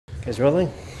Guys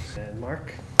rolling? And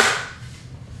Mark?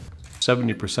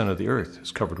 70% of the Earth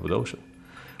is covered with ocean.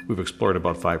 We've explored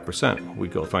about 5%. We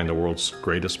go find the world's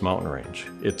greatest mountain range.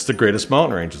 It's the greatest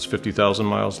mountain range. It's 50,000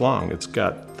 miles long. It's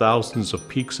got thousands of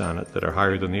peaks on it that are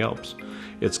higher than the Alps.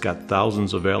 It's got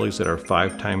thousands of valleys that are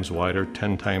 5 times wider,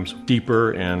 10 times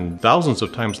deeper, and thousands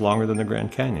of times longer than the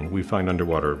Grand Canyon. We find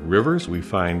underwater rivers. We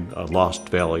find a lost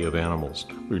valley of animals.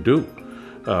 We do.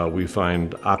 We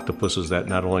find octopuses that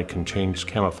not only can change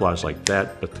camouflage like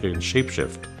that, but they can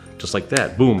shapeshift. Just like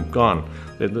that, boom, gone.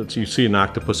 You see an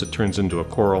octopus, it turns into a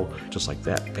coral, just like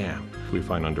that, bam. We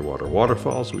find underwater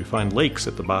waterfalls, we find lakes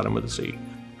at the bottom of the sea.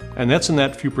 And that's in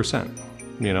that few percent,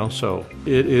 you know, so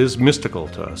it is mystical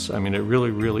to us. I mean, it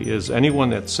really, really is. Anyone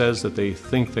that says that they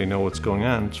think they know what's going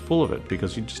on is full of it,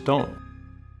 because you just don't.